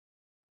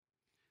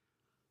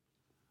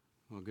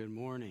Well, good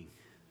morning.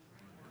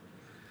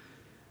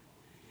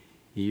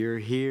 You're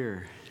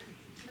here.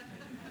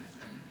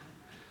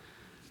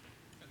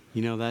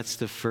 You know, that's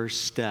the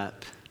first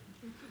step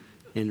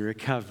in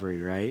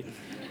recovery, right?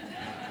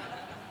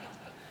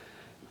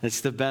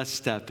 That's the best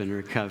step in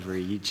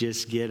recovery. You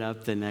just get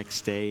up the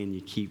next day and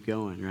you keep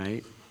going,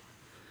 right?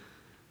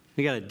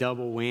 We got a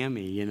double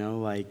whammy,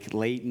 like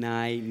late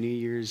night, New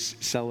Year's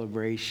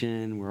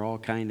celebration. We're all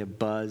kind of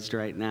buzzed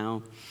right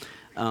now.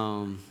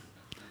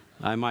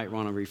 I might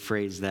want to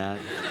rephrase that.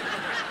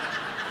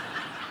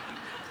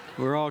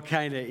 We're all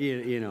kind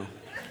of,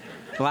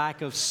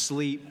 lack of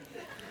sleep.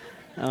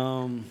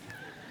 And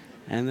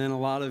then a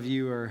lot of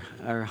you are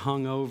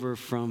hungover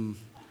from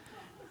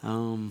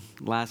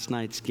last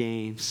night's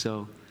game.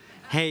 So,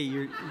 hey,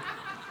 you're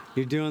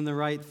doing the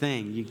right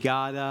thing. You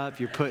got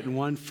up. You're putting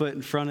one foot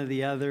in front of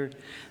the other.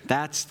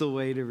 That's the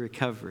way to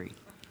recovery.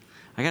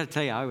 I got to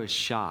tell you, I was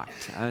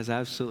shocked. I was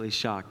absolutely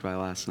shocked by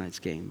last night's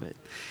game. But,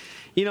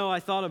 I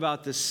thought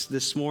about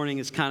this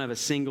morning as kind of a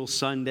single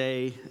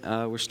Sunday.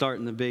 We're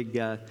starting the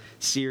big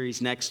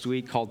series next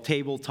week called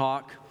Table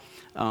Talk.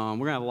 We're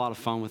going to have a lot of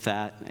fun with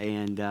that.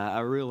 And I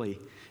really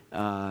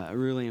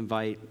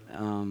invite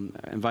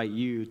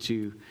you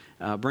to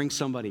bring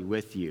somebody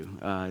with you.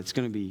 It's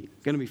going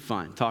to be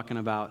fun, talking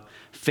about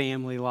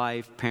family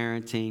life,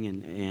 parenting,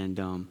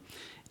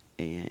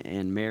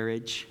 and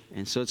marriage.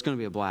 And so it's going to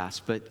be a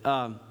blast. But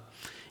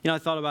I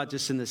thought about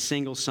just in the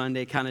single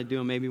Sunday, kind of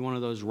doing maybe one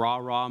of those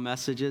rah-rah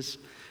messages.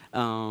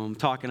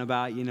 Talking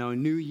about,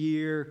 New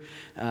Year.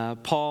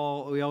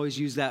 Paul, we always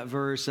use that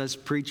verse. Us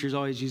preachers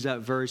always use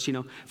that verse,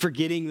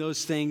 forgetting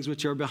those things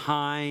which are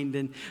behind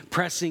and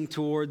pressing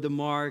toward the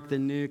mark, the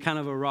new kind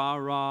of a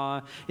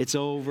rah-rah. It's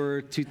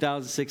over,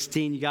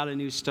 2016, you got a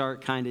new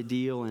start kind of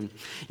deal. And,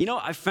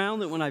 I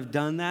found that when I've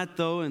done that,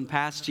 though, in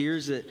past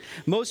years, that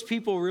most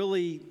people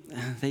really,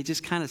 they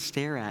just kind of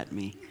stare at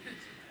me.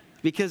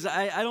 Because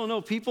I don't know,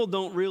 people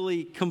don't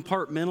really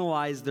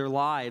compartmentalize their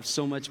lives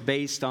so much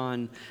based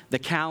on the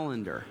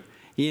calendar.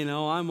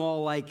 I'm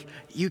all like,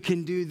 you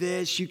can do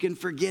this, you can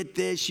forget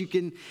this,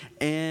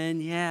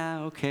 and yeah,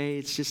 okay,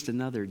 it's just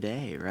another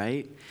day,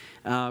 right?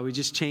 We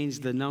just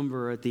changed the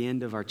number at the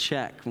end of our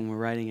check when we're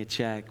writing a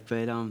check.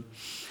 But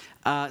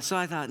so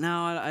I thought,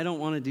 no, I don't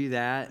want to do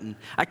that. And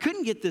I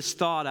couldn't get this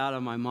thought out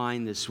of my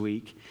mind this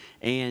week.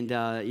 And,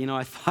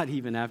 I thought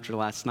even after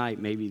last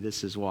night, maybe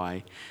this is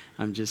why.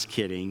 I'm just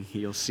kidding.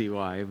 You'll see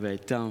why.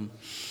 But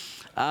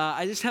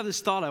I just have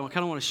this thought I kind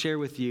of want to share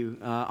with you.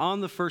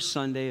 On the first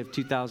Sunday of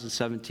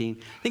 2017,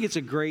 I think it's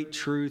a great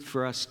truth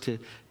for us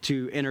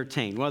to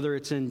entertain, whether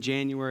it's in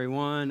January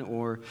 1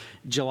 or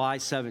July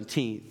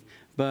 17th.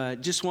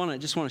 But just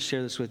want to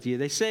share this with you.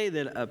 They say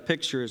that a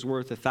picture is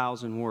worth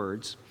 1,000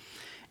 words.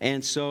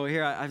 And so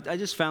here, I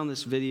just found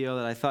this video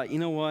that I thought, you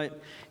know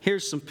what?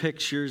 Here's some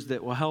pictures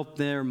that will help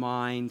their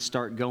mind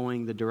start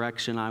going the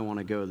direction I want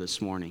to go this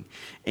morning.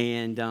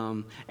 And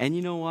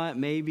you know what?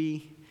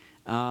 Maybe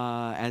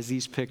as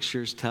these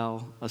pictures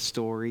tell a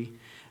story,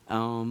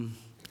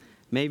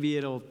 maybe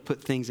it'll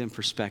put things in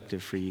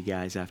perspective for you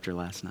guys after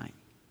last night.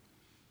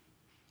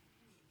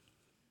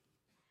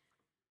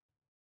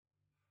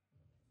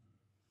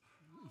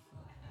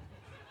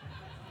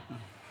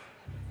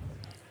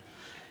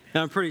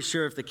 Now, I'm pretty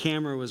sure if the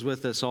camera was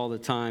with us all the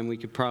time, we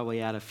could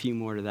probably add a few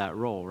more to that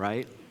roll,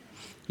 right?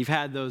 You've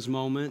had those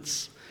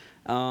moments.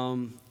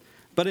 But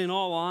in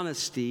all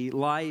honesty,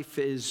 life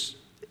is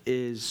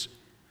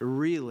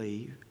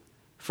really,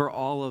 for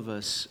all of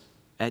us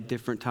at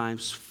different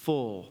times,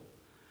 full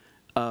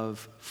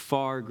of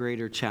far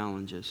greater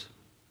challenges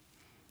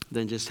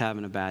than just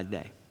having a bad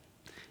day.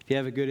 If you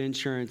have a good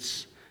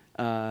insurance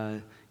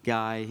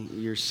guy,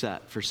 you're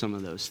set for some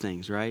of those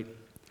things, right?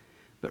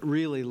 But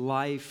really,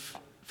 life,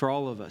 for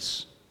all of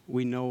us,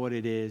 we know what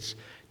it is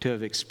to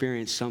have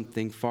experienced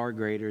something far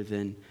greater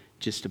than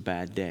just a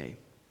bad day.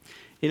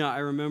 I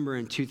remember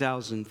in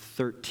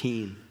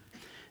 2013,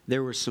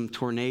 there were some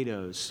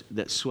tornadoes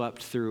that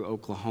swept through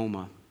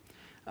Oklahoma,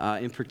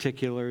 in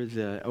particular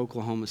the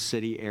Oklahoma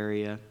City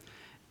area,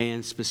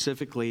 and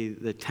specifically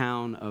the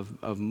town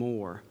of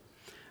Moore.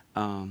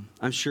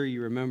 I'm sure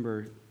you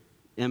remember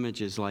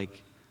images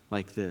like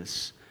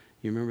this.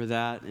 You remember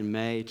that in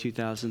May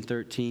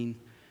 2013?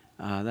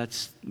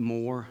 That's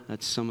Moore.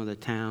 That's some of the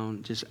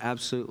town. Just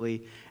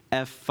absolutely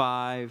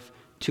F5,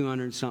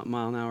 200-something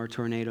mile an hour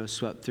tornado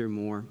swept through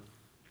Moore.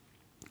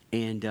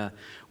 And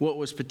what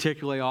was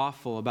particularly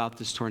awful about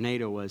this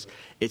tornado was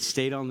it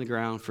stayed on the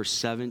ground for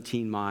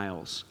 17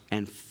 miles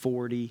and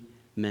 40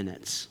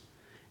 minutes.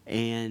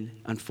 And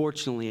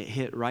unfortunately, it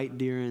hit right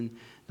during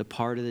the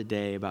part of the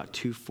day, about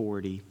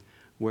 2:40,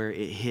 where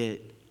it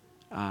hit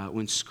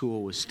when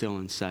school was still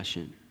in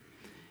session.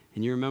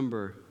 And you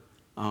remember,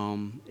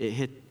 it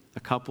hit a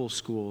couple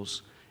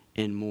schools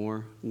in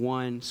Moore.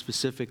 One,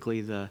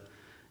 specifically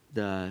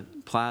the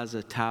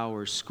Plaza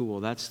Tower School.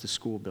 That's the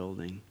school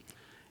building.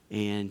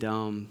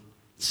 And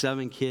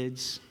 7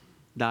 kids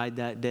died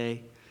that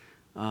day.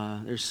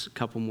 There's a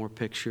couple more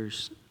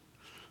pictures.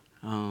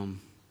 You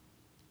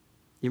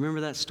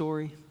remember that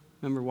story?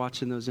 Remember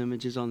watching those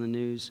images on the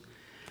news?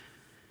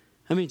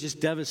 just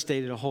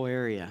devastated a whole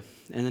area.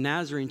 And the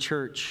Nazarene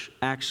church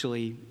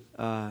actually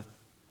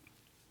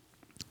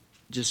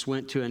just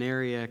went to an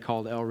area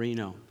called El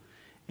Reno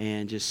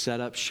and just set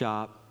up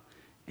shop,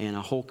 and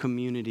a whole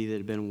community that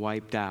had been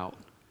wiped out.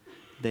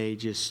 They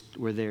just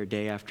were there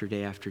day after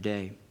day after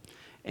day.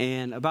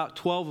 And about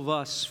 12 of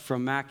us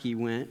from Mackey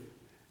went.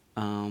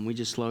 We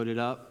just loaded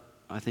up.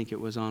 I think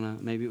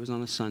maybe it was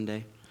on a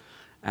Sunday.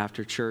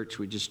 After church,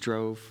 we just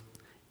drove.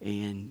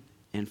 And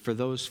for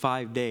those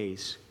 5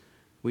 days,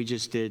 we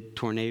just did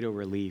tornado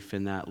relief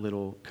in that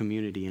little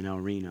community in El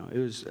Reno. It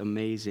was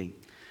amazing.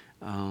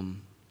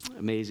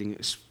 Amazing.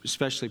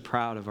 Especially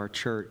proud of our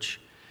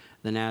church.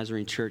 The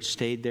Nazarene church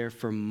stayed there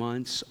for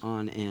months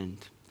on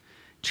end.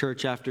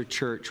 Church after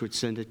church would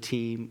send a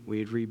team.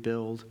 We'd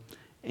rebuild.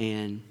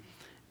 And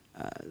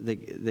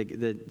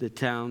the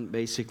town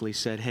basically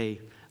said,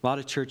 hey, a lot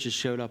of churches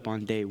showed up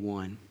on day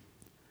 1,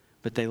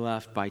 but they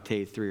left by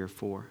day 3 or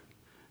 4.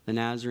 The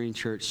Nazarene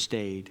church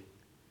stayed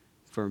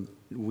for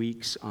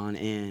weeks on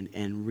end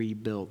and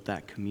rebuilt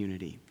that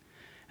community.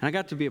 And I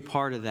got to be a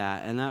part of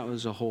that, and that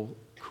was a whole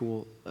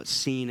cool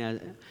scene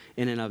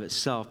in and of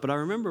itself. But I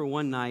remember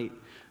one night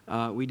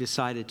we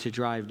decided to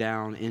drive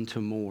down into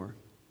Moore,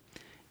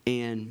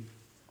 and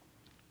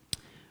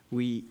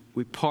we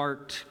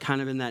parked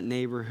kind of in that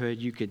neighborhood.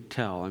 You could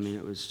tell.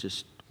 It was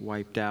just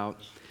wiped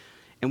out.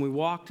 And we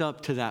walked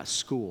up to that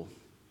school.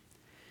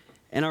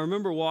 And I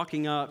remember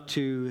walking up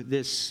to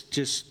this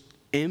just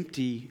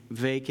empty,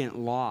 vacant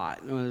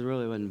lot. Well, it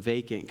really wasn't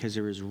vacant because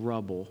there was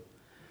rubble.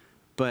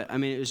 But,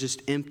 it was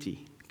just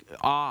empty,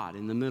 odd,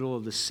 in the middle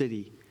of the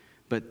city.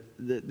 But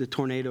the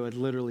tornado had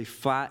literally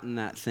flattened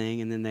that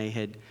thing, and then they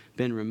had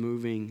been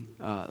removing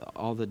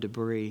all the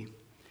debris.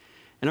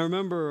 And I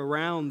remember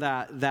around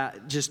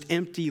that just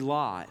empty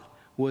lot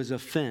was a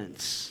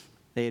fence.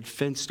 They had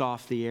fenced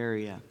off the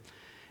area.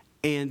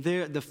 And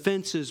the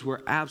fences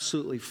were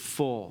absolutely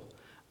full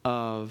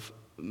of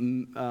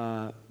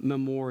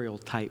memorial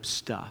type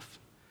stuff.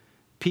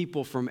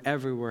 People from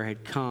everywhere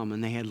had come,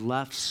 and they had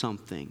left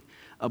something.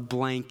 A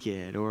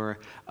blanket or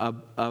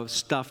a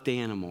stuffed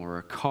animal or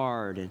a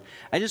card. And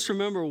I just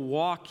remember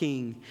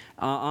walking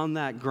on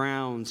that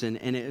grounds, and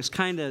it was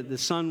the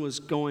sun was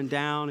going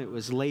down. It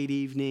was late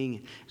evening.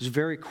 It was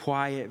very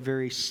quiet,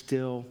 very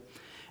still.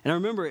 And I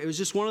remember it was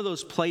just one of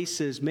those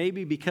places,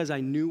 maybe because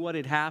I knew what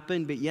had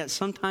happened, but yet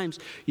sometimes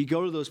you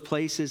go to those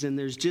places and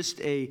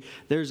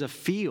there's a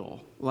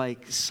feel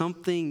like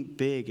something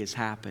big has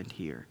happened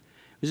here.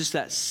 It was just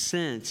that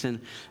sense.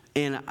 And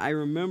I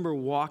remember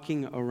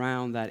walking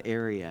around that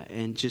area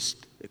and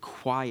just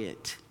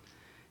quiet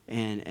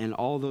and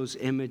all those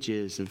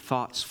images and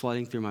thoughts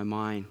flooding through my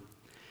mind.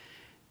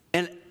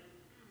 And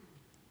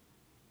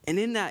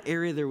in that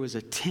area there was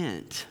a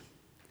tent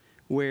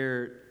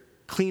where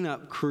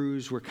cleanup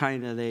crews were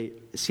they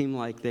seemed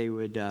like they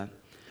would,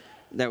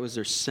 that was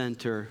their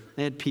center.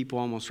 They had people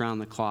almost around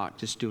the clock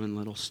just doing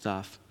little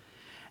stuff.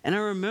 And I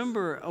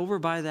remember over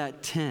by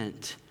that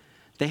tent,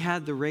 they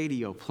had the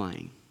radio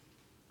playing.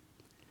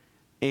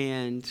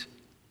 And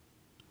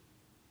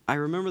I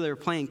remember they were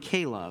playing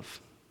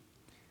K-Love.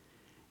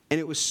 And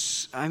it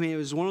was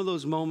one of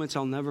those moments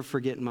I'll never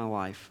forget in my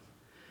life.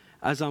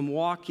 As I'm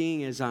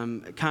walking, as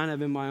I'm kind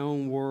of in my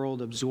own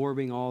world,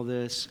 absorbing all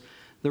this,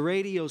 the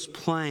radio's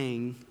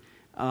playing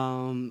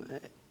in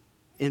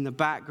the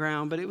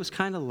background, but it was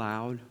kind of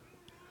loud.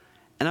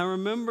 And I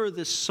remember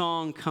this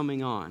song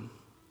coming on.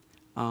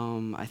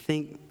 I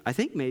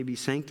think maybe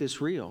Sanctus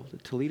Real, the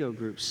Toledo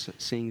group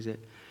sings it.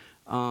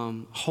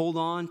 Hold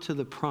on to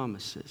the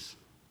promises.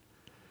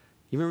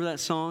 You remember that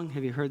song?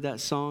 Have you heard that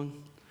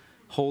song?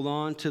 Hold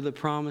on to the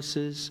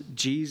promises.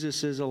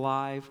 Jesus is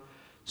alive,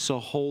 so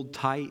hold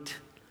tight.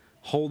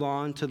 Hold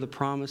on to the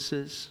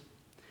promises.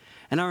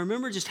 And I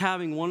remember just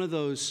having one of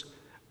those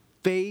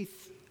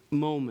faith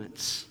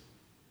moments,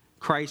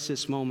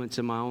 crisis moments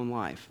in my own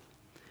life.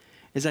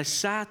 As I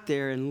sat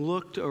there and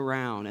looked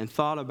around and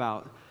thought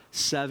about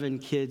 7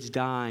 kids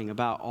dying,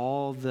 about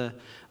all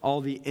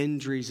the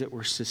injuries that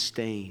were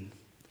sustained.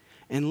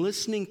 And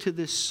listening to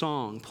this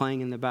song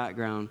playing in the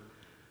background,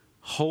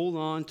 hold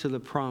on to the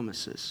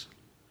promises.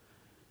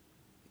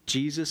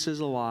 Jesus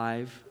is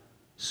alive,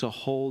 so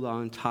hold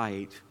on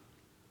tight.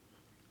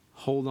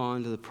 Hold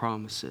on to the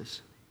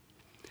promises.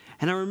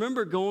 And I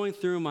remember going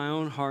through my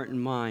own heart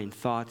and mind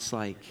thoughts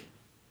like,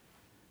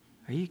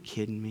 are you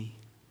kidding me?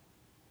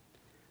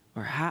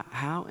 Or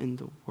how in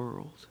the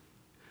world?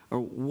 Or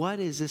what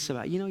is this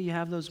about? You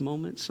have those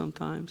moments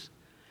sometimes.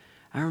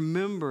 I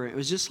remember it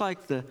was just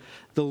like the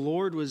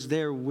Lord was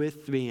there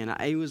with me, and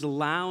He was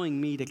allowing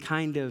me to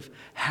kind of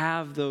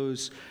have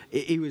those.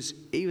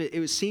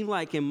 It seemed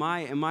like in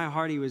my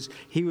heart, it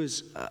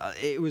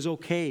was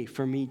okay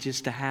for me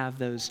just to have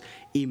those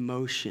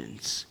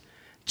emotions,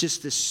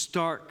 just the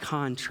stark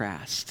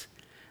contrast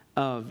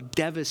of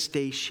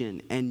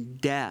devastation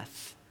and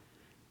death,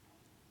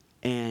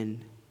 and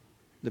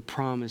the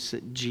promise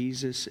that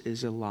Jesus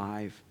is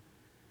alive.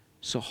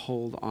 So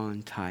hold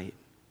on tight.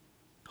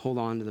 Hold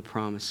on to the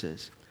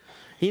promises.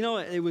 You know,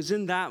 it was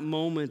in that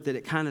moment that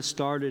it kind of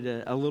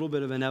started a little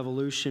bit of an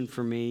evolution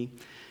for me,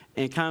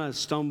 and kind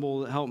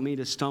of helped me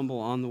to stumble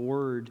on the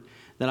word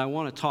that I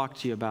want to talk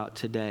to you about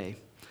today.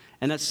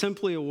 And that's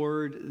simply a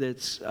word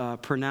that's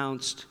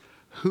pronounced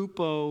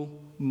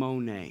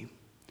hupomone.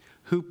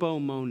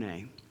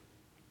 Hupomone.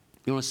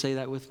 You want to say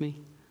that with me?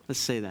 Let's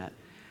say that.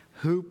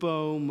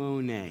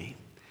 Hupomone.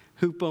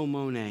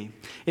 Hupomone.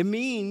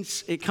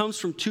 It comes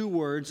from two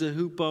words. The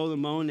hupo, the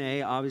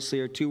mone, obviously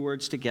are two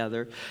words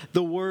together.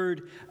 The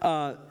word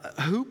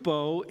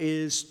hupo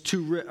is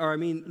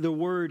the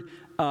word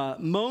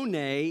mone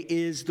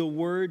is the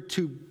word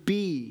to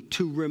be,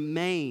 to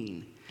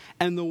remain.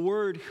 And the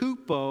word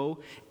hupo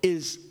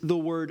is the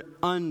word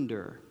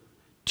under,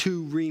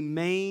 to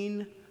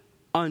remain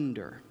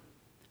under.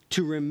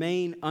 To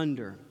remain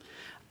under.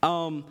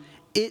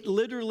 It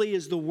literally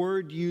is the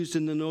word used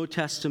in the New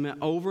Testament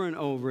over and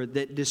over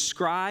that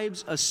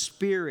describes a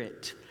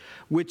spirit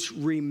which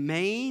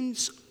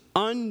remains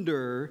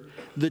under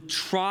the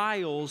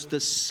trials, the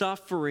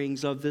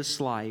sufferings of this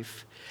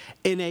life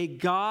in a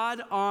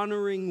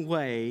God-honoring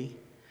way,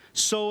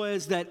 so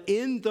as that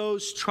in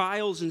those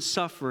trials and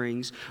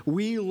sufferings,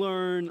 we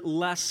learn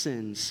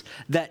lessons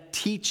that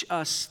teach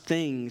us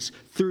things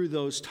through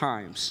those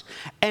times.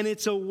 And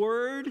it's a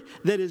word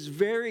that is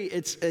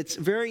it's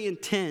very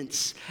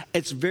intense,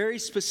 it's very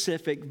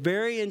specific,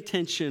 very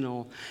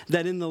intentional,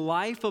 that in the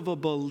life of a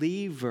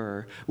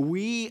believer,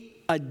 we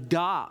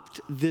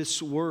adopt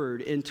this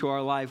word into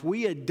our life.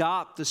 We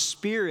adopt the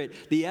spirit,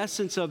 the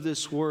essence of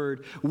this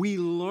word. We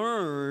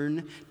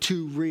learn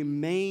to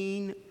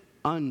remain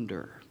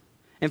under.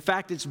 In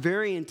fact, it's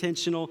very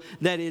intentional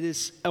that it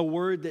is a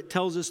word that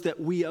tells us that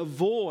we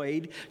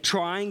avoid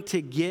trying to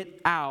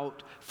get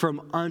out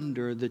from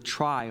under the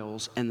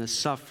trials and the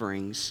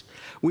sufferings.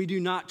 We do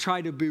not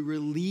try to be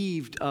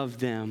relieved of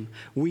them.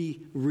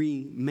 We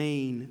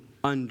remain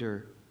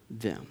under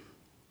them.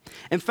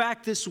 In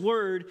fact, this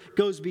word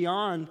goes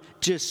beyond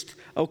just,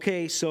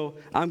 okay, so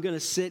I'm going to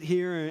sit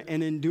here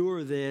and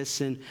endure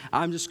this, and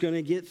I'm just going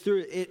to get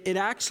through it. It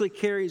actually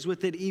carries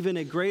with it even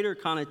a greater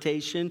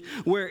connotation,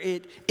 where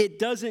it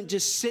doesn't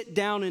just sit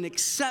down and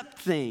accept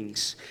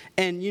things.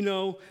 And,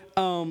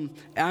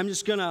 I'm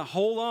just going to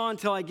hold on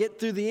till I get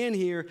through the end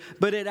here.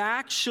 But it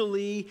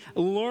actually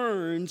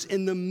learns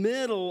in the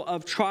middle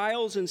of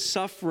trials and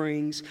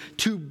sufferings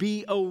to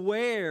be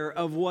aware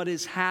of what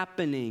is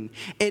happening.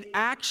 It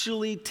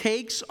actually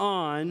takes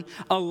on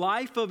a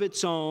life of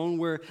its own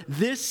where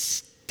this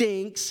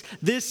stinks,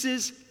 this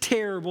is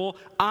terrible,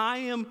 I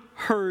am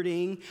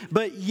hurting,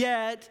 but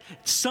yet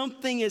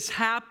something is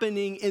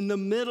happening in the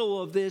middle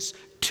of this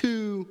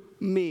to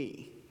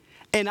me.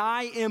 And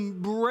I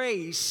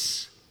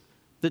embrace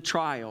the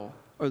trial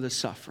or the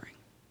suffering.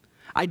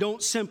 I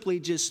don't simply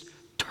just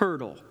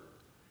turtle.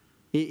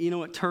 You know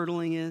what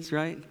turtling is,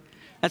 right?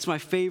 That's my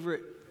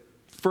favorite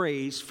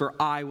phrase for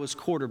I was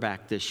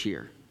quarterback this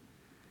year.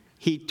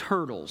 He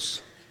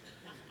turtles.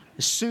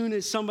 As soon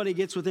as somebody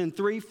gets within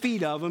 3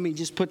 feet of him, he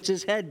just puts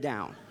his head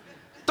down.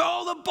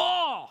 Throw the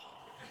ball!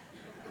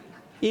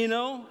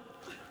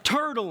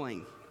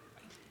 Turtling.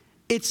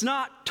 It's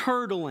not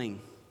turtling.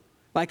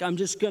 Like I'm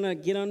just going to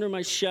get under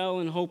my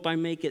shell and hope I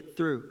make it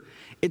through.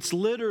 It's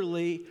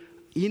literally,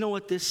 you know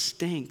what, this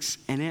stinks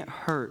and it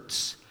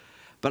hurts,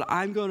 but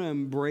I'm going to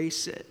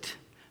embrace it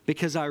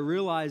because I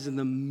realize in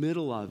the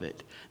middle of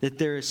it that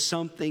there is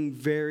something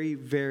very,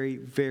 very,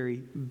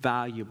 very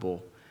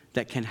valuable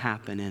that can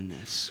happen in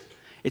this.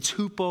 It's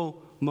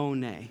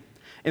hupomone.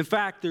 In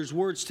fact, there's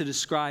words to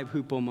describe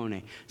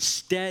hupomone: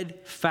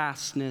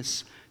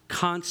 steadfastness,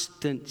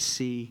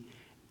 constancy,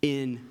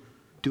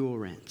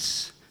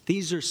 endurance.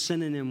 These are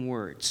synonym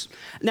words.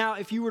 Now,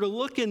 if you were to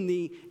look in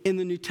the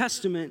New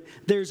Testament,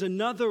 there's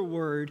another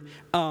word,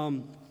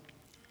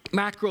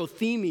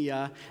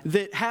 macrothemia,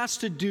 that has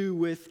to do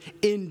with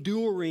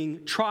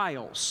enduring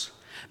trials.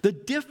 The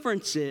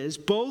difference is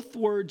both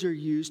words are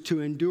used to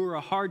endure a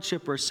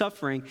hardship or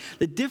suffering.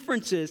 The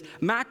difference is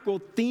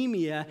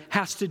macrothemia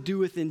has to do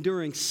with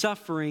enduring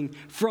suffering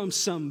from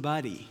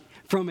somebody,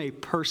 from a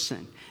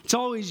person. It's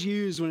always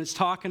used when it's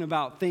talking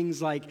about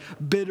things like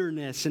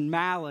bitterness and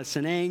malice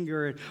and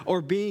anger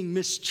or being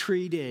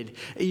mistreated.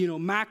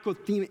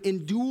 Macrothemia,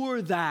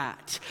 endure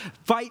that.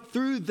 Fight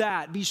through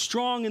that. Be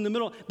strong in the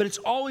middle. But it's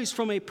always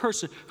from a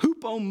person.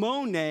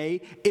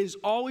 Hupomone is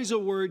always a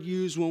word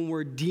used when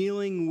we're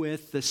dealing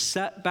with the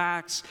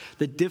setbacks,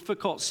 the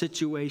difficult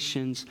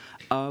situations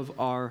of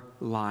our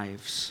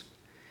lives.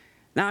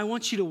 Now, I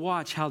want you to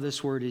watch how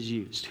this word is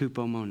used,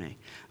 hupomone.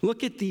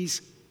 Look at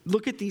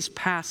these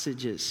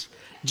passages.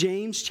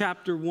 James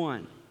chapter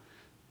 1,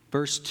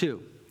 verse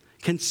 2.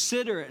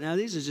 Consider it. Now,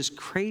 these are just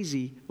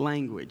crazy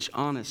language,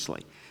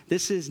 honestly.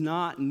 This is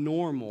not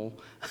normal,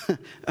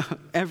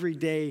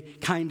 everyday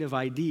kind of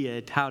idea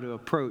at how to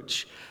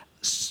approach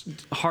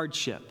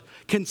hardship.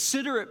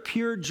 Consider it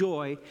pure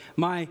joy,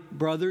 my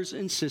brothers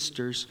and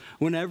sisters,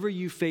 whenever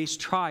you face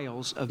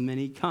trials of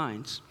many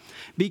kinds,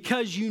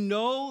 because you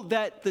know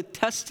that the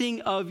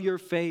testing of your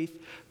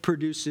faith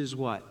produces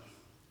what?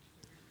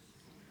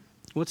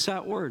 What's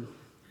that word?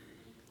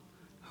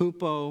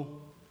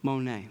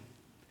 hupomone.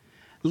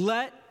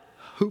 Let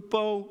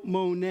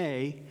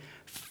hupomone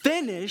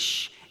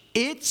finish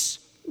its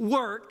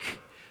work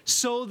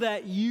so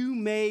that you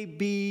may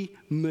be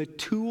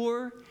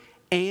mature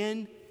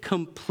and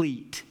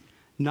complete,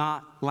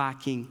 not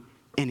lacking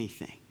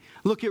anything.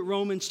 Look at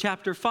Romans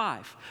chapter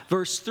 5,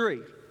 verse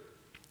 3.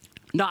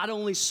 Not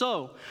only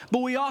so, but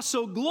we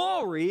also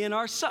glory in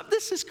our suffering.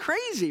 This is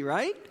crazy,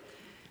 right?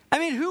 I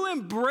mean, who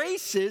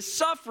embraces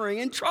suffering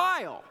and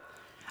trial?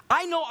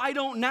 I know I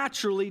don't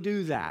naturally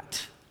do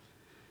that.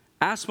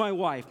 Ask my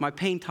wife. My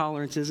pain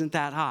tolerance isn't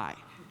that high.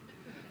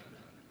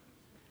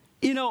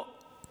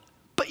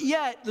 But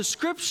yet the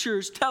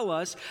scriptures tell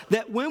us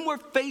that when we're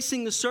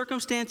facing the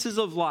circumstances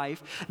of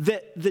life,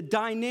 that the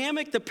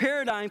dynamic, the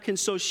paradigm can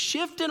so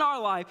shift in our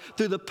life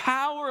through the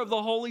power of the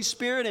Holy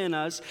Spirit in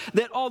us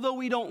that although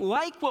we don't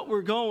like what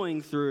we're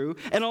going through,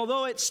 and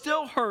although it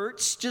still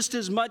hurts just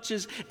as much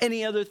as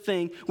any other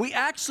thing, we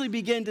actually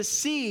begin to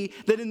see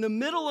that in the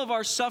middle of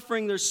our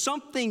suffering, there's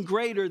something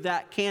greater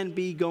that can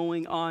be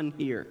going on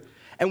here.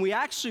 And we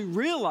actually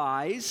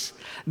realize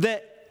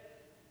that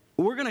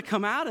we're going to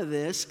come out of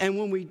this, and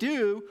when we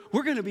do,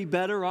 we're going to be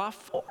better off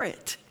for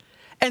it.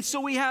 And so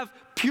we have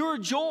pure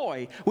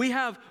joy. We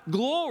have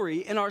glory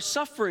in our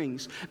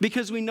sufferings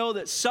because we know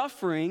that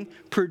suffering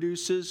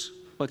produces,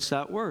 what's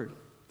that word?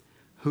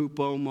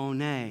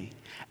 Hupomone.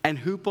 And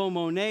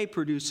hupomone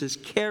produces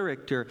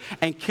character,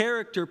 and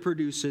character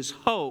produces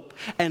hope.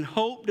 And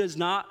hope does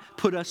not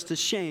put us to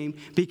shame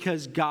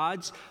because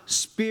God's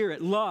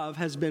Spirit, love,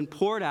 has been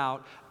poured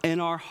out in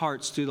our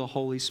hearts through the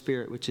Holy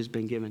Spirit, which has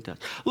been given to us.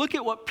 Look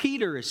at what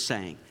Peter is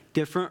saying.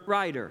 Different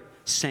writer,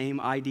 same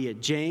idea.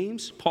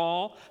 James,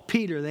 Paul,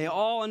 Peter, they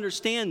all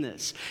understand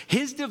this.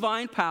 His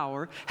divine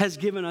power has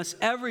given us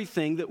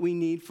everything that we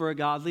need for a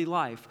godly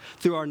life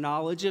through our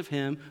knowledge of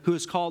Him who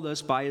has called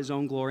us by His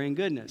own glory and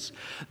goodness.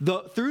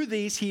 Through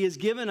these, He has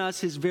given us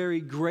His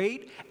very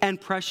great and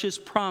precious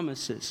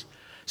promises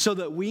so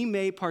that we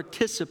may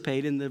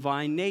participate in the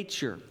divine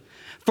nature.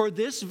 For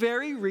this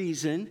very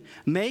reason,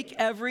 make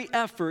every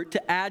effort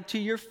to add to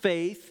your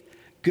faith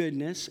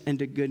goodness, and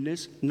to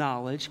goodness,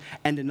 knowledge,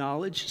 and to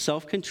knowledge,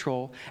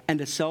 self-control, and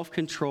to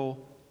self-control,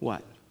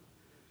 what?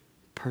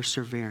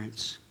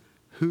 Perseverance.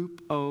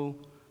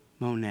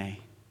 Hupomone.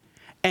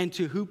 And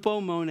to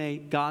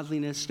hupomone,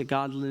 godliness, to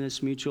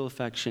godliness, mutual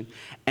affection,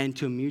 and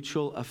to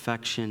mutual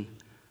affection,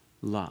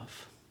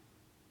 love.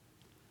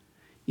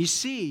 You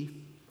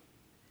see,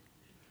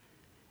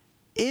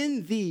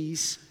 in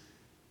these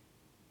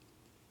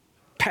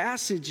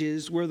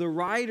passages where the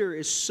writer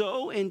is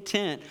so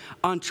intent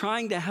on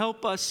trying to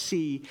help us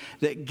see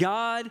that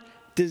God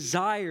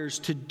desires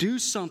to do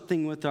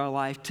something with our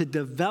life, to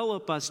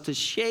develop us, to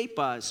shape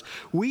us,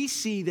 we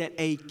see that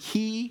a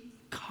key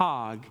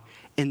cog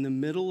in the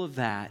middle of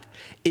that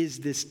is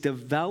this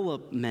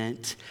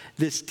development,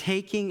 this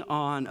taking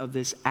on of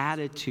this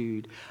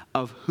attitude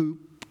of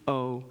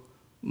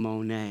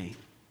hupomone.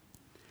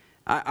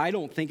 I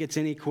don't think it's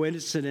any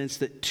coincidence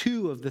that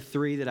two of the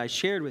three that I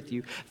shared with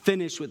you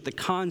finish with the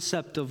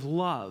concept of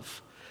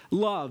love.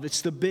 Love,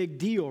 it's the big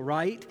deal,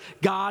 right?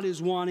 God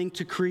is wanting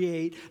to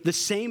create the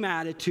same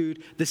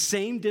attitude, the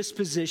same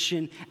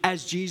disposition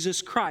as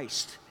Jesus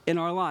Christ in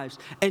our lives.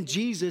 And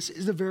Jesus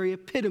is the very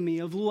epitome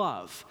of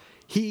love.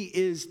 He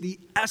is the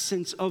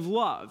essence of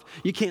love.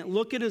 You can't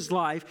look at his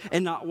life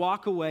and not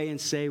walk away and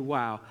say,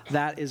 wow,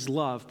 that is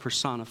love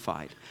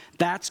personified.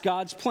 That's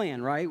God's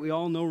plan, right? We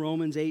all know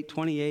Romans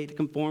 8:28, to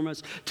conform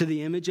us to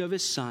the image of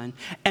his Son.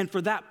 And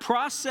for that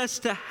process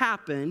to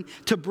happen,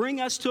 to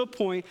bring us to a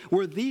point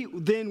where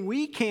then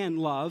we can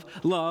love,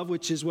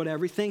 which is what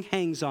everything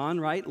hangs on,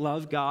 right?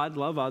 Love God,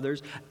 love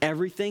others.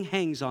 Everything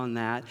hangs on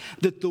that.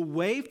 That the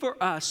way for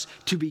us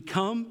to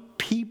become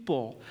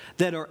people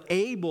that are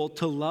able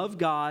to love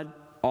God,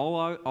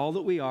 all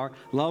that we are,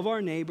 love our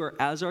neighbor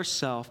as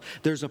ourselves,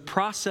 there's a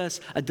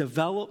process, a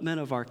development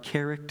of our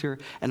character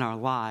and our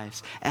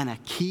lives. And a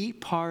key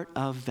part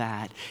of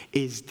that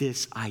is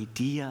this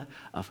idea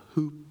of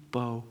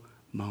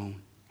hupomone,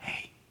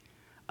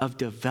 of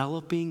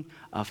developing,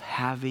 of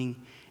having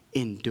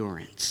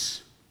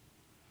endurance.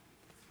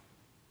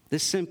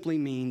 This simply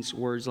means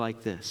words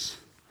like this.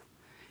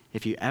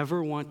 If you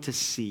ever want to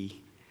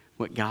see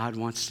what God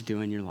wants to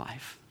do in your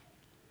life,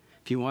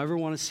 if you ever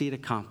want to see it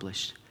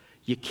accomplished,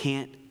 you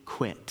can't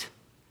quit.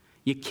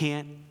 You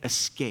can't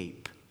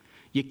escape.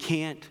 You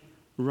can't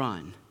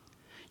run.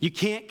 You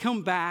can't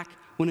come back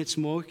when it's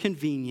more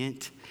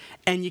convenient,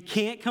 and you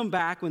can't come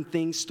back when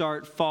things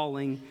start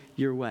falling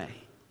your way.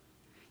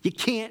 You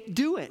can't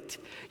do it.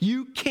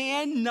 You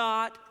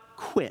cannot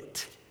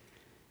quit.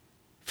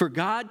 For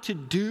God to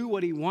do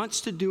what he wants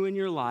to do in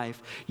your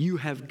life, you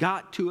have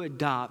got to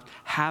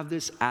have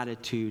this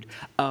attitude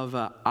of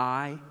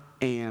I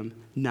am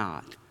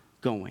not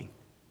going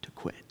to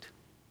quit.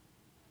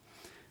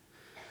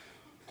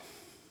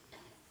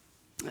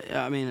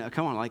 I mean,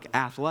 come on, like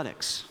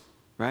athletics,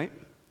 right?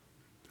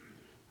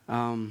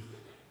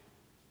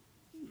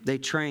 They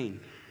train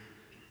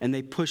and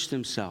they push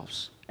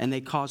themselves and they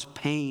cause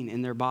pain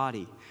in their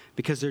body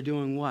Because they're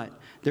doing what?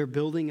 They're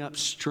building up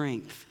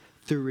strength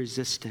through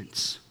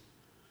resistance,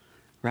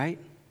 right?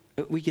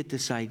 We get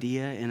this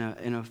idea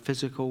in a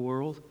physical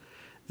world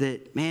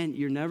that, man,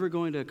 you're never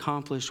going to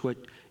accomplish what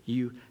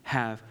you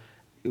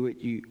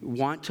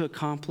want to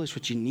accomplish,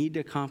 what you need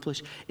to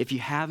accomplish, if you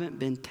haven't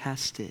been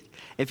tested,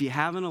 if you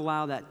haven't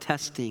allowed that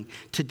testing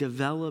to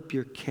develop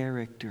your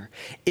character.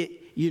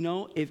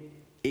 If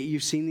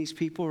you've seen these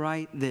people,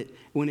 right, that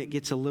when it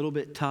gets a little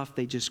bit tough,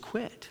 they just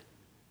quit.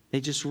 They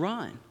just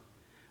run,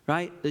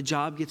 right? The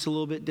job gets a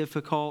little bit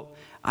difficult.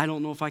 I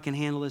don't know if I can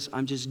handle this.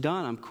 I'm just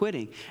done. I'm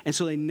quitting. And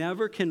so they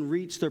never can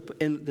reach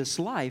in this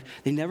life,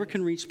 they never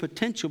can reach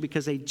potential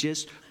because they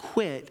just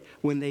quit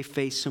when they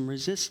face some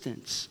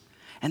resistance.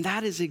 And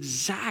that is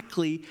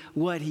exactly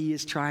what he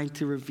is trying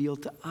to reveal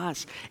to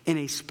us in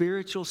a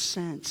spiritual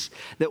sense.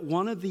 That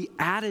one of the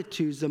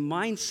attitudes, the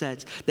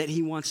mindsets that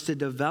he wants to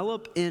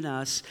develop in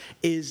us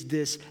is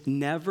this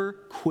never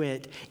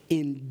quit,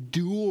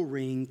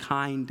 enduring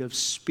kind of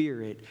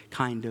spirit,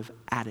 kind of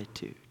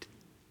attitude.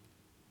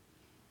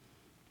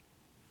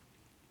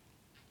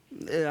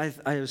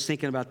 I was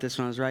thinking about this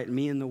when I was writing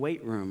me in the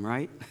weight room,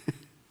 right?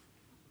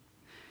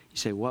 You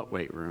say, what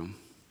weight room?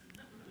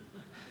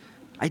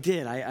 I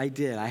did.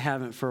 I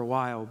haven't for a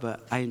while,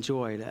 but I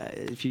enjoyed.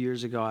 A few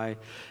years ago,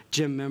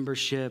 gym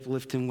membership,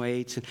 lifting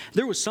weights. And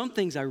there were some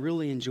things I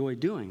really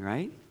enjoyed doing,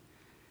 right?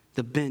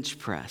 The bench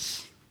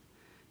press.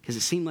 Because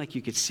it seemed like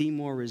you could see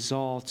more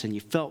results and you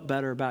felt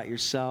better about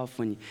yourself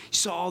when you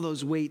saw all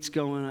those weights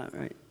going up,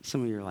 right?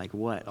 Some of you are like,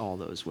 what, all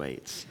those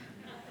weights?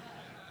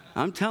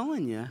 I'm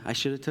telling you, I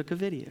should have took a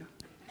video.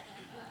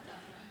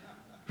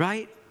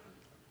 Right?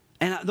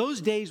 And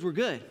those days were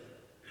good.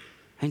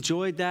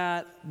 Enjoyed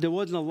that. There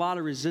wasn't a lot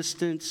of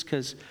resistance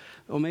because,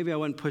 maybe I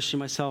wasn't pushing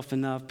myself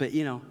enough, but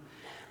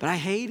but I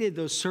hated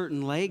those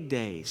certain leg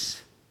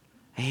days.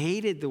 I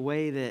hated the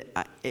way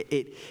that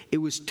it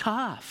was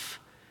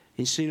tough.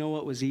 And so you know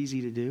what was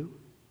easy to do?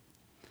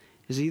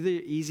 It was either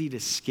easy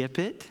to skip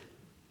it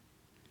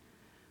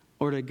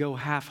or to go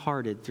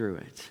half-hearted through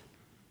it.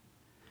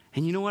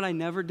 And you know what I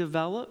never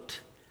developed?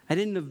 I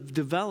didn't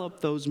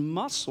develop those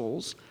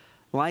muscles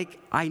like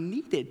I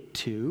needed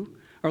to,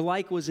 or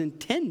like was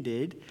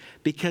intended,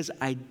 because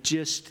I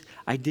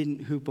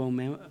didn't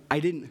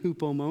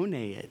hupomone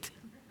it.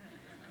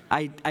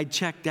 I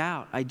checked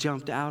out. I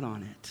jumped out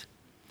on it.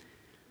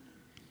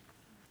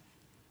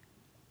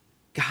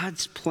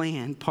 God's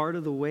plan, part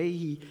of the way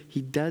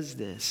he does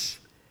this,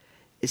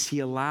 is he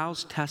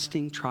allows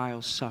testing,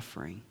 trials,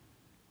 suffering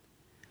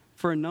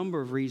for a number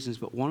of reasons,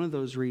 but one of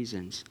those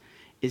reasons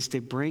is to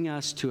bring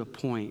us to a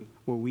point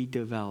where we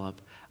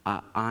develop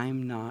a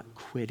I'm not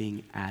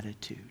quitting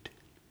attitude.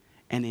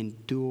 An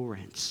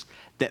endurance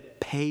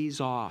that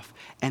pays off,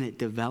 and it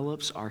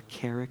develops our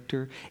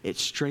character. It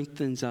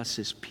strengthens us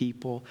as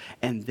people,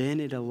 and then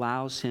it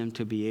allows him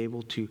to be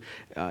able to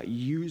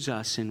use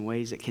us in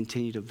ways that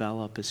continue to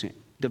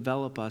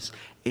develop us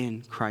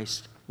in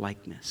Christ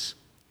likeness.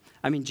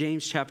 I mean,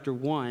 James chapter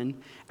 1,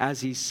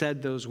 as he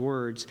said those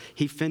words,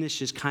 he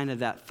finishes kind of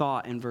that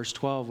thought in verse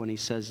 12 when he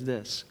says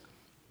this.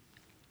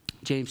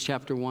 James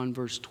chapter 1,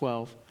 verse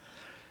 12.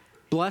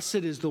 Blessed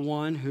is the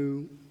one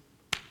who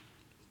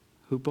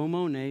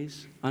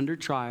hupomones under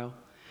trial,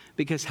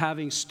 because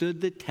having stood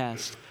the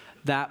test,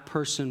 that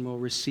person will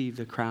receive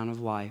the crown of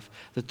life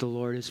that the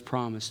Lord has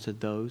promised to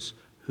those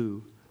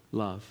who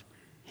love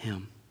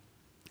him.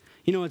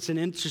 It's an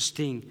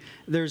interesting,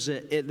 there's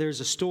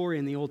a story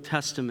in the Old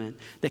Testament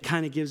that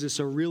kind of gives us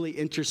a really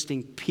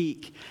interesting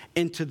peek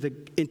into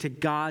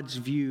God's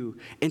view,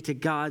 into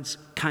God's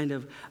kind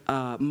of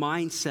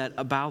mindset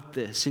about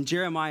this. In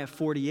Jeremiah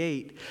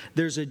 48,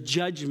 there's a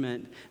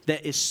judgment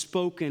that is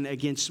spoken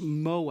against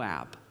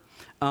Moab,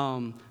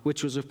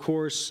 which was, of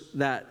course,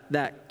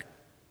 that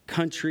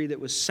country that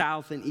was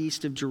south and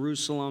east of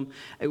Jerusalem.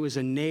 It was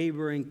a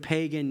neighboring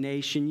pagan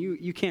nation.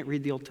 You can't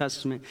read the Old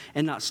Testament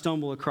and not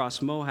stumble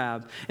across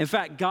Moab. In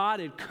fact,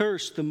 God had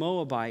cursed the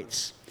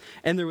Moabites,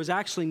 and there was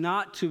actually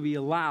not to be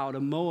allowed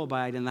a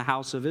Moabite in the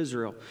house of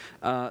Israel.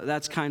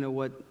 That's kind of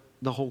what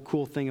the whole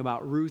cool thing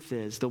about Ruth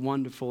is, the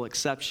wonderful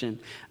exception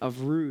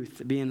of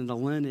Ruth being in the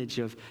lineage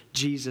of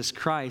Jesus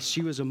Christ.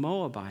 She was a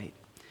Moabite.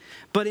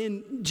 But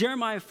in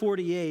Jeremiah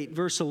 48,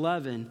 verse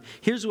 11,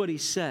 here's what he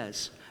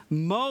says.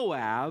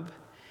 Moab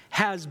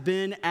has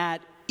been at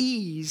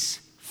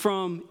ease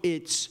from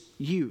its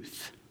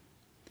youth.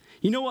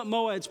 You know what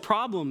Moab's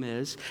problem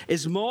is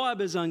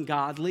Moab is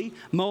ungodly,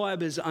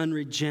 Moab is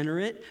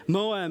unregenerate,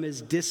 Moab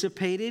is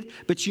dissipated.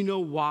 But you know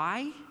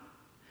why?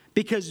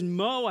 Because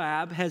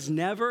Moab has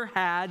never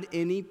had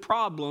any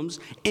problems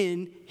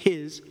in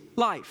his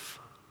life.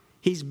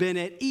 He's been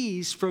at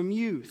ease from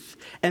youth.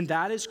 And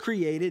that has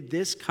created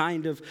this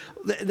kind of,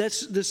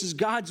 this is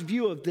God's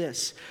view of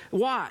this.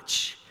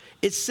 Watch.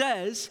 It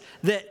says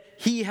that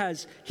he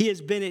has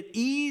been at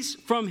ease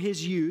from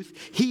his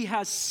youth. He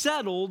has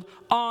settled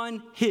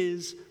on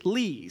his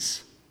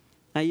lees.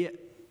 Now,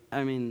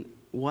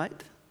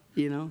 what?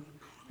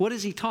 What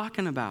is he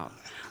talking about?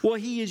 Well,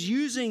 he is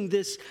using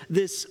this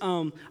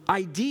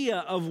idea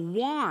of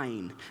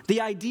wine,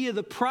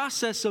 the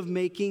process of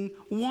making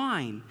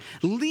wine.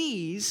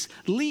 Lees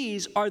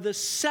are the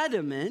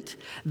sediment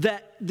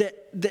that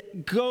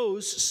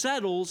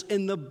settles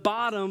in the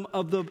bottom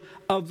of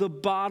the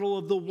bottle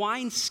of the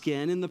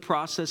wineskin in the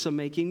process of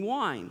making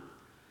wine.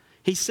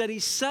 He said he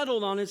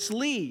settled on its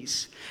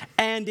lees,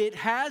 and it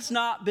has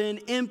not been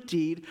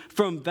emptied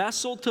from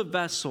vessel to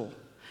vessel.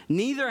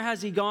 Neither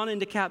has he gone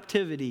into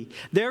captivity.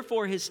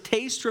 Therefore, his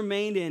taste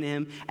remained in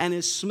him, and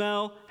his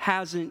smell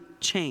hasn't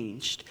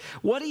changed.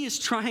 What he is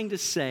trying to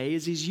say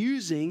is he's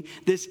using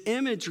this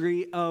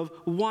imagery of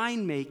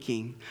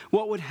winemaking.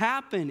 What would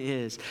happen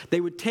is they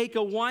would take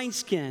a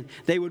wineskin,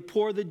 they would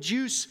pour the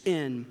juice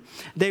in,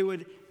 they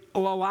would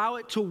allow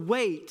it to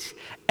wait,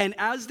 and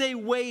as they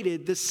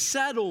waited, the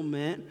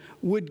settlement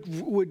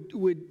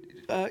would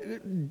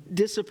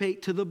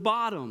dissipate to the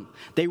bottom.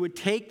 They would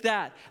take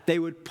that, they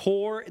would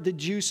pour the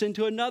juice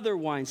into another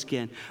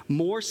wineskin.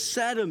 More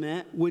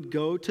sediment would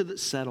go to the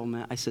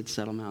settlement. I said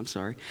settlement, I'm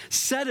sorry.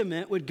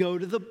 Sediment would go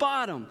to the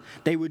bottom.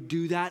 They would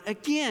do that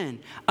again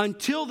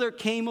until there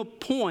came a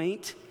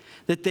point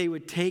that they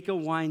would take a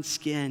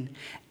wineskin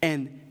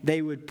and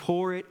they would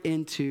pour it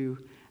into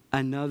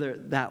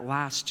that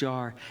last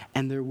jar,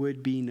 and there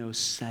would be no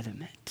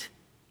sediment.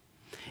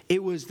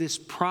 It was this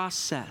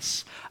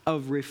process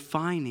of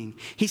refining.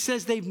 He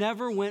says they've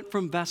never went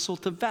from vessel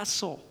to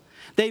vessel.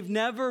 They've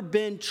never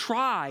been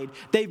tried.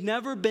 They've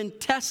never been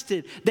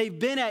tested. They've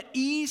been at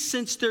ease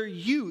since their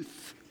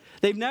youth.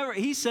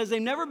 He says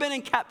they've never been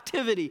in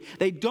captivity.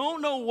 They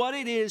don't know what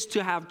it is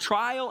to have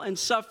trial and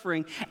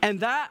suffering.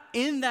 And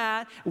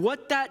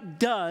what that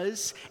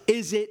does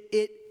is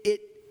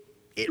it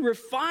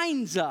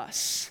refines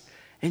us.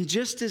 And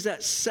just as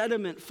that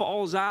sediment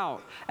falls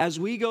out, as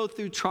we go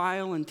through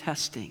trial and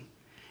testing,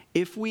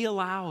 if we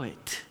allow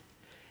it,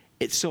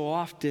 so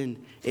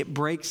often it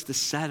breaks the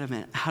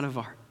sediment out of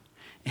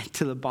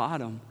to the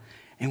bottom,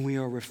 and we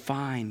are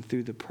refined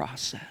through the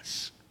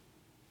process.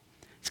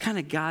 It's kind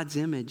of God's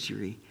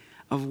imagery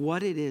of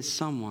what it is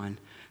someone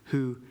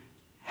who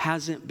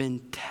hasn't been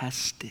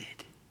tested.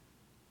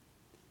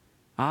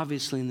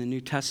 Obviously, in the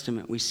New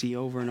Testament, we see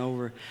over and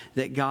over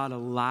that God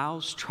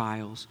allows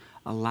trials,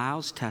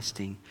 allows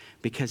testing,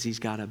 because he's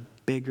got a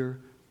bigger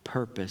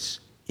purpose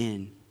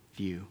in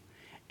view.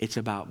 It's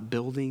about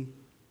building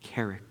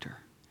character.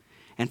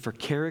 And for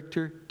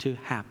character to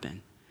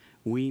happen,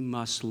 we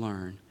must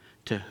learn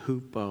to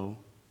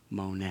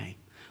hupomone.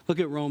 Look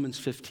at Romans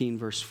 15,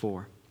 verse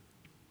 4.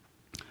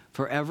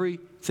 For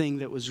everything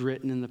that was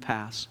written in the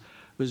past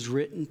was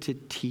written to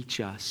teach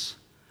us,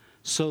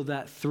 so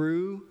that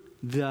through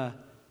the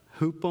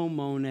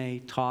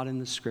hupomone taught in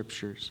the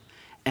scriptures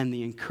and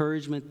the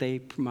encouragement they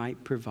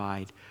might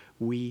provide,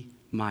 we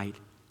might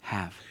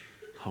have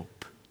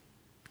hope.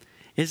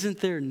 Isn't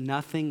there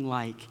nothing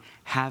like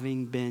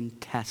having been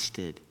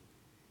tested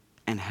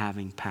and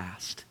having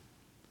passed?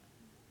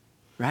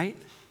 Right?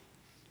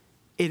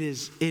 It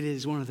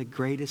is one of the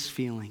greatest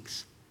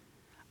feelings.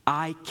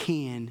 I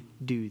can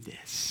do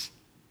this.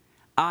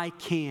 I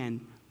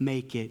can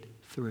make it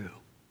through.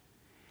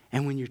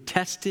 And when you're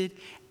tested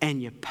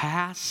and you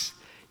pass,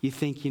 you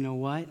think, you know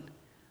what?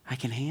 I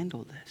can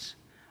handle this.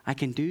 I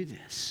can do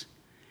this.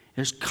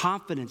 There's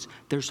confidence.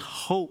 There's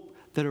hope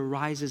that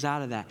arises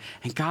out of that.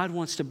 And God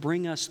wants to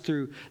bring us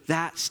through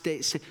that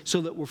state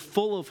so that we're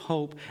full of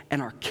hope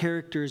and our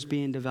character is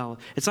being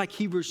developed. It's like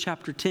Hebrews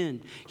chapter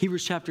 10.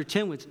 Hebrews chapter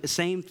 10 with the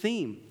same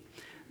theme.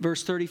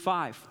 Verse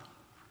 35.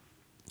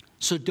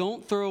 So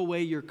don't throw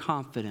away your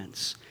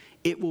confidence.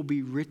 It will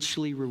be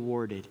richly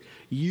rewarded.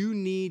 You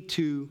need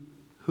to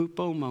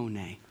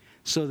hupomone,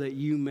 so that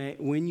you may,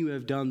 when you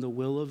have done the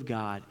will of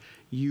God,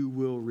 you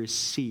will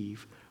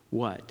receive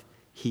what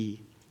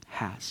he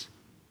has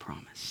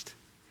promised.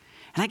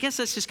 And I guess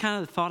that's just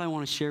kind of the thought I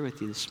want to share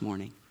with you this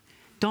morning.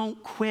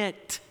 Don't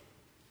quit.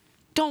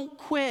 Don't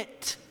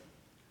quit.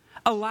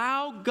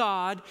 Allow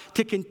God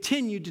to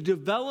continue to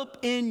develop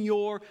in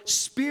your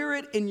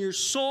spirit, in your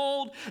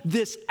soul,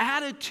 this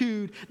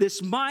attitude,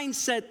 this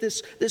mindset,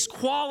 this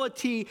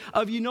quality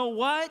of, you know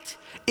what?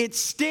 It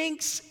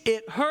stinks,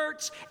 it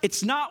hurts,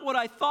 it's not what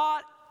I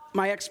thought,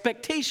 my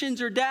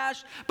expectations are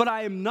dashed, but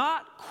I am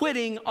not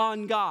quitting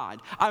on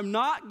God. I'm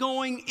not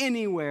going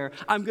anywhere.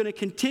 I'm going to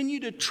continue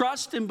to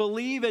trust and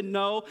believe and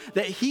know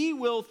that he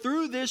will,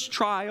 through this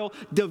trial,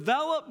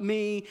 develop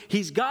me.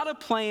 He's got a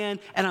plan,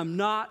 and I'm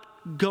not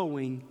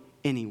going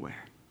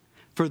anywhere.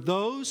 For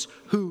those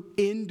who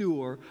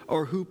endure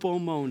or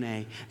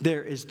hupomone,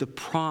 there is the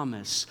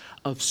promise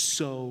of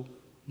so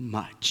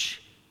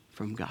much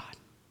from God.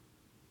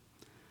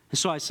 And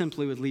so I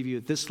simply would leave you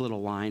with this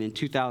little line in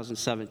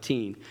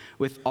 2017,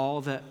 with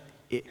all that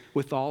it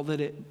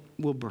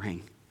will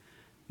bring,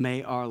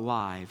 may our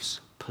lives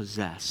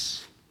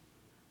possess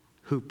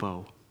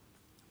hupomone.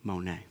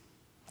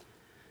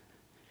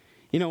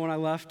 You know, when I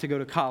left to go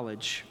to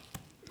college,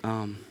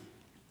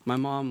 my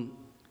mom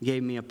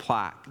gave me a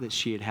plaque that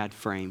she had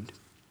framed.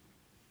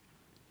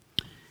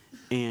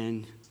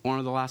 And one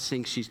of the last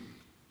things she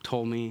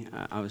told me,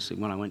 obviously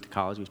when I went to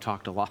college, we've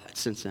talked a lot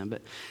since then,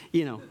 but,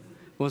 it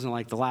wasn't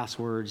like the last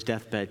words,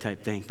 deathbed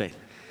type thing, but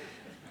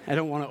I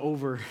don't want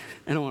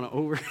to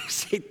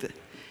overstate that.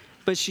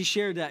 But she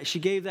shared that, she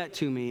gave that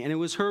to me, and it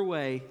was her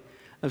way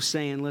of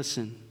saying,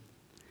 listen,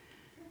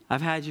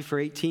 I've had you for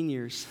 18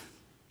 years.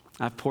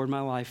 I've poured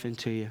my life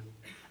into you.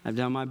 I've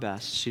done my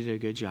best. She did a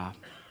good job.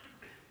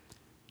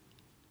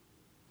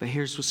 But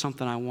here's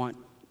something I want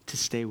to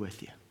stay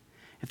with you.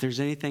 If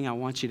there's anything I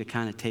want you to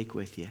kind of take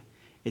with you,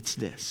 it's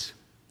this.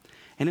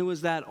 And it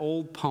was that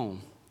old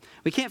poem.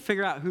 We can't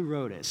figure out who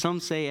wrote it. Some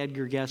say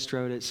Edgar Guest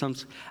wrote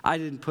it. I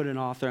didn't put an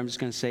author. I'm just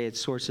going to say it's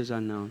sources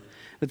unknown.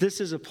 But this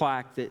is a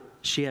plaque that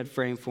she had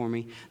framed for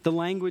me. The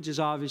language is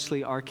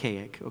obviously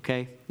archaic,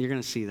 okay? You're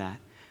going to see that.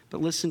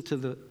 But listen to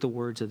the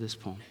words of this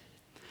poem.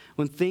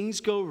 When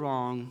things go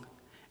wrong,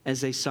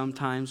 as they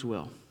sometimes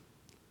will.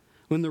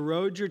 When the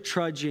road you're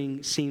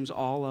trudging seems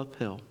all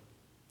uphill.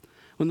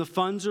 When the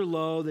funds are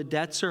low, the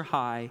debts are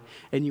high,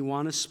 and you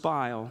want to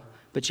smile,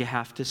 but you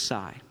have to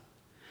sigh.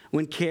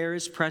 When care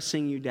is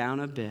pressing you down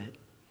a bit,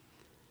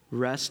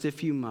 rest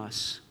if you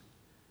must,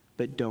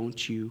 but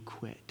don't you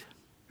quit.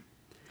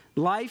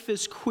 Life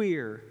is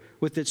queer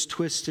with its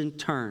twists and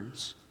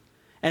turns,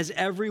 as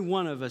every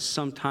one of us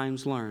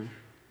sometimes learn.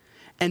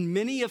 And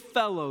many a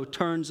fellow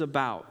turns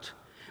about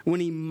when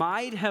he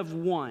might have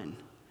won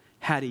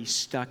had he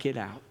stuck it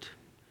out.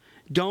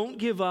 Don't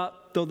give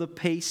up, though the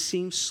pace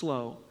seems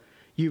slow.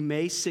 You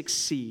may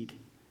succeed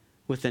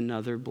with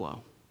another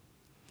blow.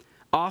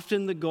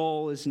 Often the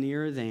goal is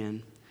nearer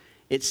than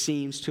it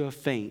seems to a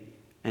faint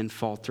and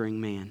faltering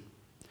man.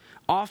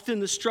 Often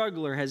the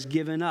struggler has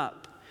given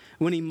up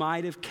when he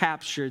might have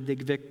captured the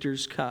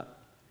victor's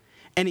cup.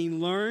 And he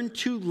learned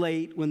too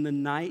late when the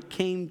night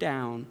came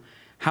down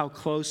how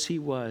close he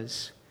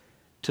was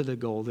to the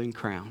golden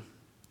crown.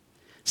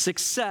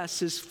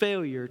 Success is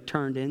failure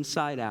turned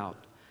inside out,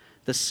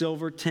 the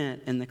silver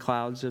tent and the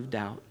clouds of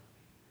doubt.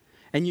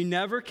 And you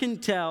never can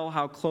tell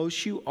how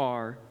close you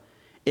are.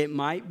 It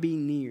might be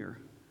near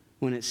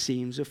when it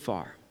seems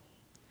afar.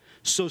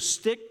 So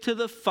stick to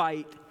the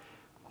fight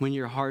when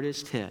your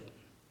hardest hit.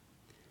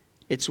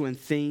 It's when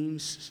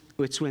things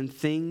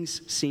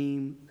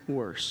seem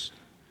worse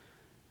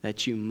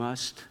that you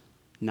must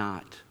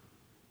not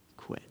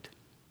quit.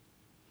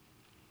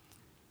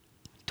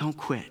 Don't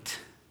quit.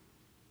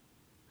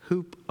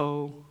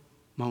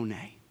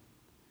 Hupomone.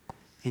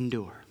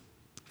 Endure.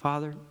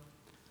 Father,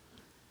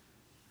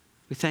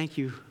 we thank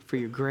you for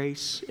your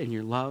grace and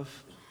your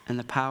love and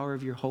the power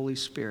of your Holy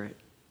Spirit.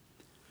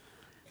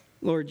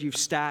 Lord, you've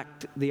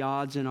stacked the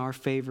odds in our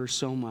favor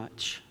so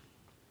much.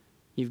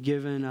 You've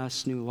given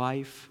us new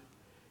life.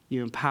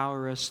 You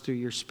empower us through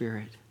your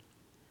Spirit.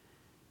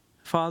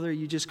 Father,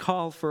 you just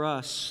call for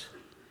us,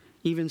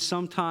 even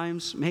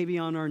sometimes maybe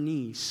on our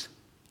knees,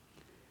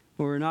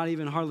 where we're not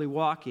even hardly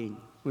walking.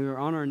 We are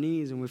on our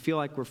knees and we feel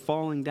like we're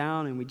falling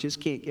down and we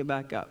just can't get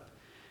back up.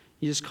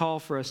 You just call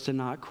for us to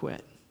not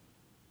quit.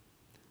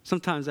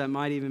 Sometimes that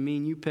might even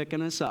mean you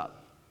picking us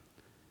up,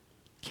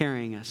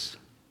 carrying us.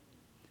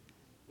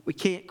 We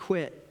can't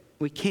quit.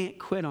 We can't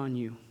quit on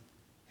you.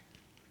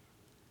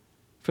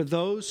 For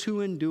those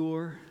who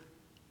endure,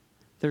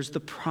 there's the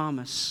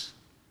promise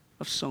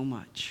of so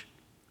much.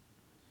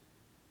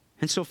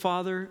 And so,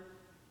 Father,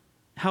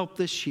 help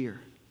this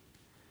year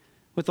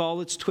with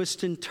all its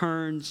twists and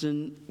turns,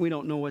 and we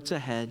don't know what's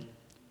ahead.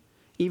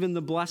 Even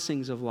the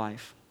blessings of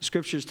life.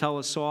 Scriptures tell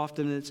us so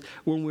often it's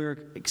when we're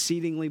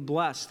exceedingly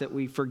blessed that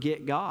we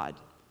forget God.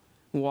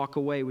 We walk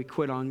away, we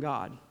quit on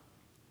God.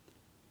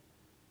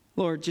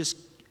 Lord, just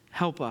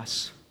help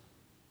us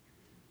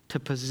to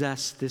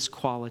possess this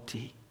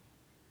quality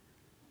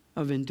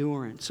of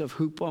endurance, of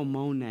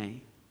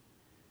hupomone.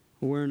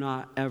 We're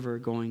not ever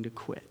going to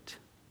quit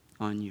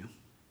on you.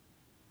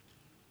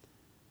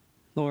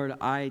 Lord,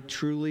 I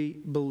truly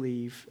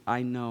believe,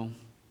 I know,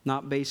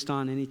 not based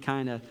on any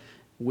kind of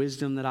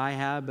wisdom that I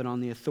have, but on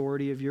the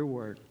authority of your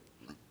word,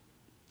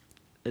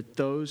 that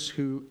those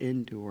who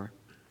endure,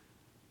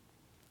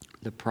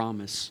 the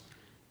promise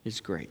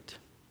is great.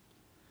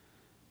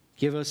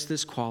 Give us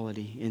this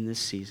quality in this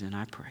season,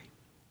 I pray.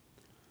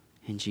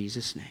 In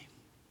Jesus' name,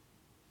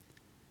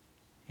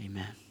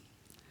 amen.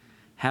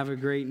 Have a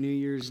great New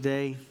Year's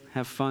Day.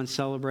 Have fun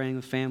celebrating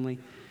with family.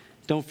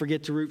 Don't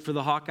forget to root for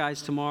the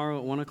Hawkeyes tomorrow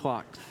at 1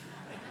 o'clock.